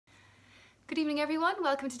Good evening everyone,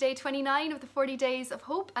 welcome to day 29 of the 40 Days of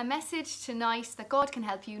Hope, a message tonight that God can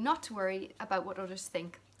help you not to worry about what others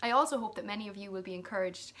think. I also hope that many of you will be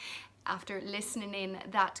encouraged after listening in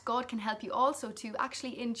that God can help you also to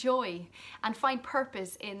actually enjoy and find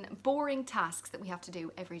purpose in boring tasks that we have to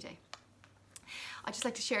do every day. I'd just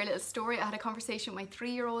like to share a little story. I had a conversation with my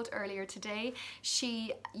 3-year-old earlier today.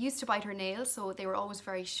 She used to bite her nails, so they were always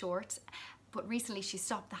very short. But recently she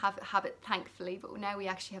stopped the habit, thankfully, but now we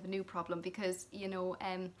actually have a new problem because,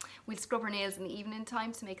 we'll scrub her nails in the evening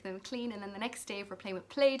time to make them clean, and then the next day if we're playing with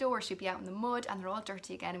Play-Doh or she'd be out in the mud and they're all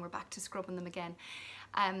dirty again and we're back to scrubbing them again.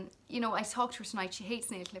 I talked to her tonight, she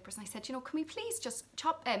hates nail clippers, and I said, can we please just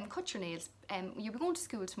cut your nails? You'll be going to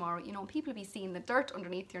school tomorrow, and people will be seeing the dirt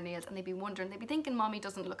underneath your nails and they'd be wondering, they'd be thinking mommy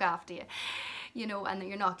doesn't look after you, and that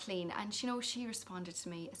you're not clean. And she responded to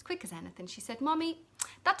me as quick as anything. She said, Mommy,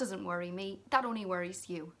 that doesn't worry me, that only worries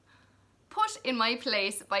you. Put in my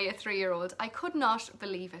place by a 3-year-old. I could not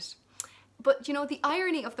believe it. But the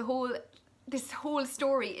irony of this whole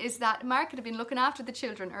story is that Mark had been looking after the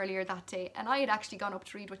children earlier that day, and I had actually gone up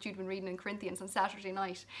to read what you'd been reading in Corinthians on Saturday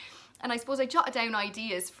night. And I suppose I jotted down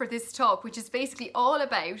ideas for this talk, which is basically all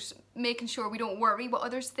about making sure we don't worry what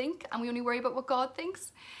others think and we only worry about what God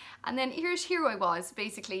thinks. And then here I was,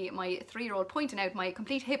 basically my 3-year-old pointing out my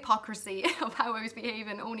complete hypocrisy of how I was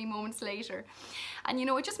behaving only moments later. And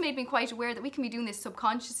it just made me quite aware that we can be doing this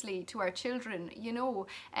subconsciously to our children.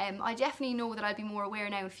 I definitely know that I'll be more aware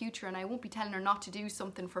now in future, and I won't be telling her not to do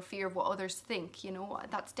something for fear of what others think.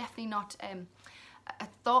 That's definitely not a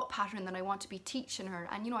thought pattern that I want to be teaching her.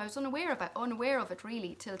 And I was unaware of it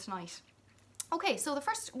really till tonight. Okay, so the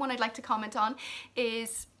first one I'd like to comment on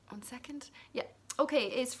is,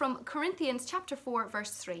 is from Corinthians chapter 4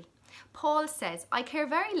 verse 3. Paul says, I care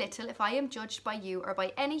very little if I am judged by you or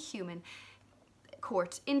by any human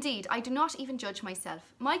court. Indeed, I do not even judge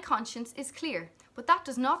myself. My conscience is clear, but that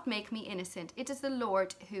does not make me innocent. It is the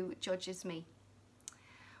Lord who judges me.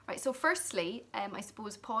 Right, so firstly, I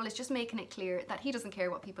suppose Paul is just making it clear that he doesn't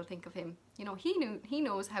care what people think of him. He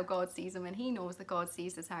knows how God sees him, and he knows that God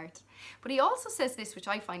sees his heart. But he also says this, which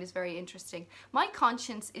I find is very interesting. My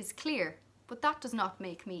conscience is clear, but that does not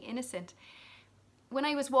make me innocent. When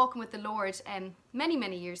I was walking with the Lord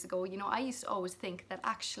many years ago, I used to always think that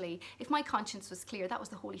actually, if my conscience was clear, that was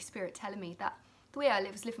the Holy Spirit telling me that the way I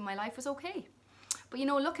was living my life was okay. But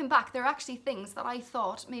looking back, there are actually things that I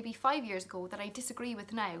thought maybe 5 years ago that I disagree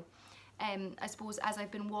with now. I suppose as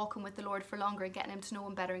I've been walking with the Lord for longer and getting him to know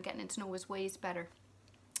him better and getting him to know his ways better.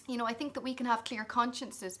 I think that we can have clear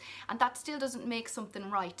consciences, and that still doesn't make something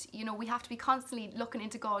right. We have to be constantly looking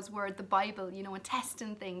into God's word, the Bible, and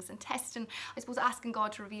testing things and I suppose asking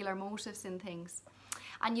God to reveal our motives in things.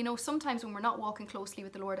 And sometimes when we're not walking closely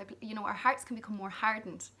with the Lord, our hearts can become more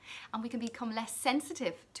hardened, and we can become less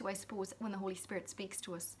sensitive to, I suppose, when the Holy Spirit speaks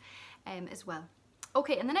to us as well.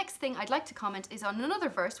 Okay, and the next thing I'd like to comment is on another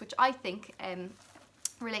verse which I think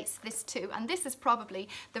relates to this too, and this is probably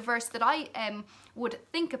the verse that I would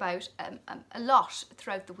think about a lot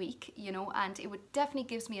throughout the week, and it would definitely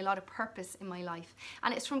gives me a lot of purpose in my life.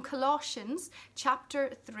 And it's from Colossians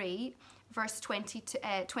chapter 3 verse 20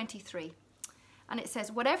 to 23. And it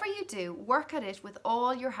says, whatever you do, work at it with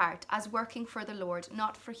all your heart as working for the Lord,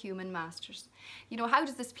 not for human masters. How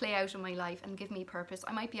does this play out in my life and give me purpose?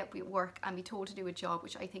 I might be at work and be told to do a job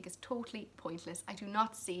which I think is totally pointless. I do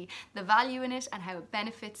not see the value in it and how it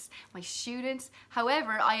benefits my students.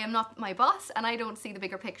 However, I am not my boss and I don't see the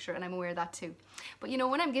bigger picture, and I'm aware of that too. But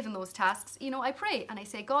when I'm given those tasks, I pray and I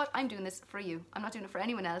say, God, I'm doing this for you. I'm not doing it for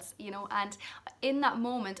anyone else, and in that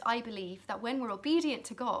moment, I believe that when we're obedient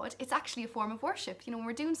to God, it's actually a form of worship. When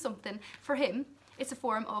we're doing something for him, it's a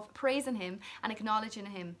form of praising him and acknowledging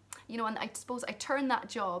him. And I suppose I turn that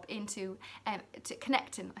job into to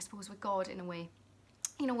connecting, I suppose, with God in a way.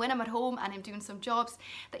 When I'm at home and I'm doing some jobs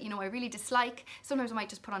that, I really dislike, sometimes I might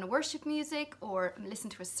just put on a worship music or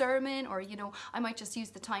listen to a sermon, or, I might just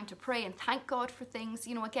use the time to pray and thank God for things,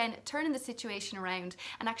 again, turning the situation around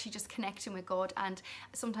and actually just connecting with God. And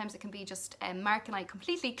sometimes it can be just Mark and I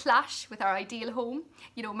completely clash with our ideal home.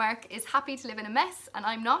 Mark is happy to live in a mess and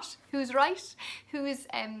I'm not. Who's right? Who is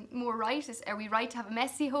more right? Are we right to have a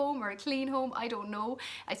messy home or a clean home? I don't know.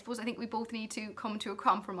 I think we both need to come to a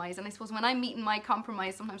compromise. And I suppose when I'm meeting my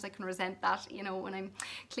compromise, sometimes I can resent that, when I'm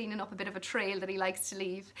cleaning up a bit of a trail that he likes to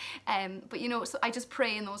leave. But so I just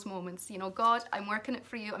pray in those moments, God, I'm working it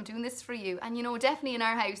for you, I'm doing this for you. And definitely in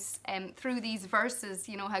our house, through these verses,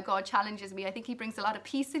 how God challenges me, I think he brings a lot of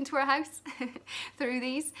peace into our house through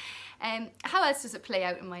these. How else does it play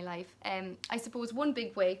out in my life? I suppose one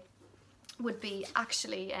big way would be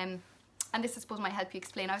actually, and this I suppose might help you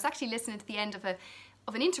explain. I was actually listening to the end of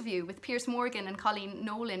of an interview with Piers Morgan and Colleen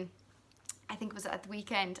Nolan. I think it was at the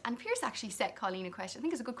weekend, and Piers actually set Colleen a question. I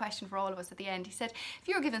think it's a good question for all of us at the end. He said, if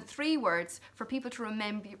you were given 3 words for people to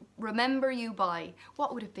remember you by,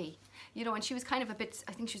 what would it be? You know, and she was kind of a bit,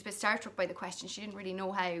 I think she was a bit starstruck by the question. She didn't really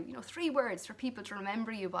know how, you know, 3 words for people to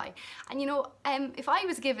remember you by. And you know, if I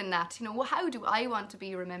was given that, you know, well, how do I want to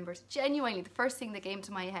be remembered? Genuinely, the first thing that came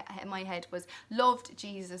to my head was, loved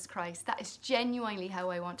Jesus Christ. That is genuinely how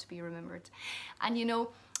I want to be remembered. And you know,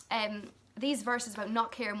 these verses about not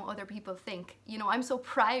caring what other people think, you know, I'm so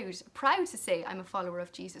proud to say I'm a follower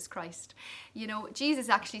of Jesus Christ. You know, Jesus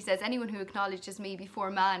actually says, anyone who acknowledges me before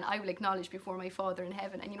man, I will acknowledge before my Father in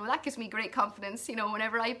heaven. And you know, that gives me great confidence. You know,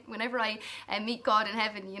 whenever I meet God in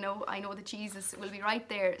heaven, you know, I know that Jesus will be right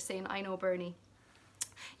there saying, I know Bernie.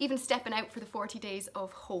 Even stepping out for the 40 days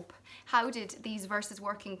of hope. How did these verses,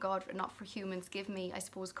 working God not for humans, give me, I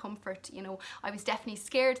suppose, comfort? You know, I was definitely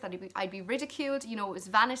scared that I'd be ridiculed. You know, it was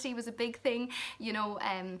vanity was a big thing. You know,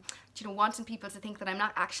 wanting people to think that I'm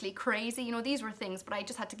not actually crazy. You know, these were things, but I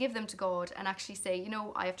just had to give them to God and actually say, you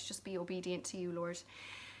know, I have to just be obedient to you, Lord.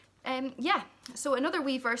 Yeah, so another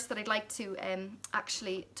wee verse that I'd like to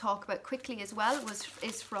actually talk about quickly as well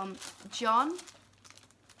is from John.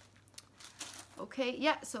 Okay,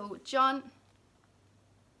 yeah, so John,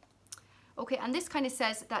 okay, and this kind of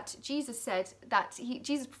says that Jesus said that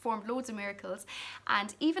Jesus performed loads of miracles,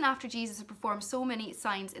 and even after Jesus had performed so many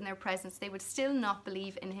signs in their presence, they would still not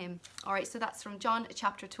believe in him. All right, so that's from John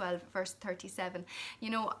chapter 12, verse 37. You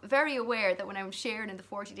know, very aware that when I'm sharing in the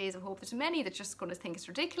 40 days of hope, there's many that just going to think it's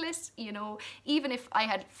ridiculous. You know, even if I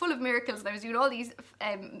had full of miracles and I was doing all these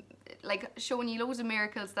like showing you loads of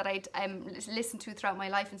miracles that I'd listened to throughout my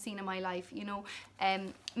life and seen in my life, you know,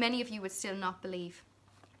 many of you would still not believe.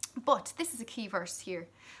 But this is a key verse here,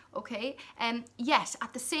 okay? Yet,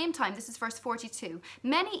 at the same time, this is verse 42,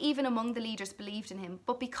 many even among the leaders believed in him,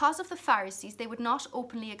 but because of the Pharisees, they would not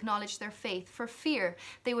openly acknowledge their faith for fear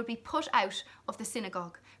they would be put out of the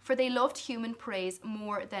synagogue, for they loved human praise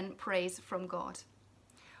more than praise from God.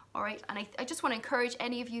 All right, and I just want to encourage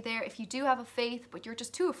any of you there, if you do have a faith, but you're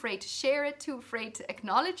just too afraid to share it, too afraid to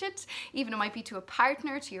acknowledge it, even it might be to a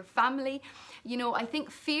partner, to your family, you know, I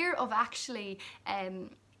think fear of actually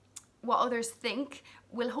what others think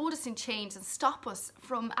will hold us in chains and stop us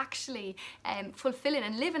from actually fulfilling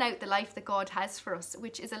and living out the life that God has for us,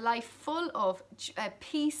 which is a life full of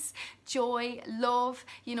peace, joy, love,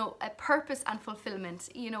 you know, a purpose and fulfillment,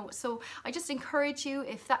 you know. So I just encourage you,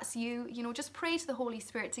 if that's you, you know, just pray to the Holy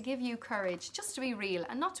Spirit to give you courage, just to be real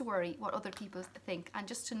and not to worry what other people think, and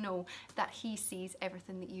just to know that he sees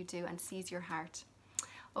everything that you do and sees your heart.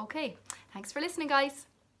 Okay, thanks for listening, guys.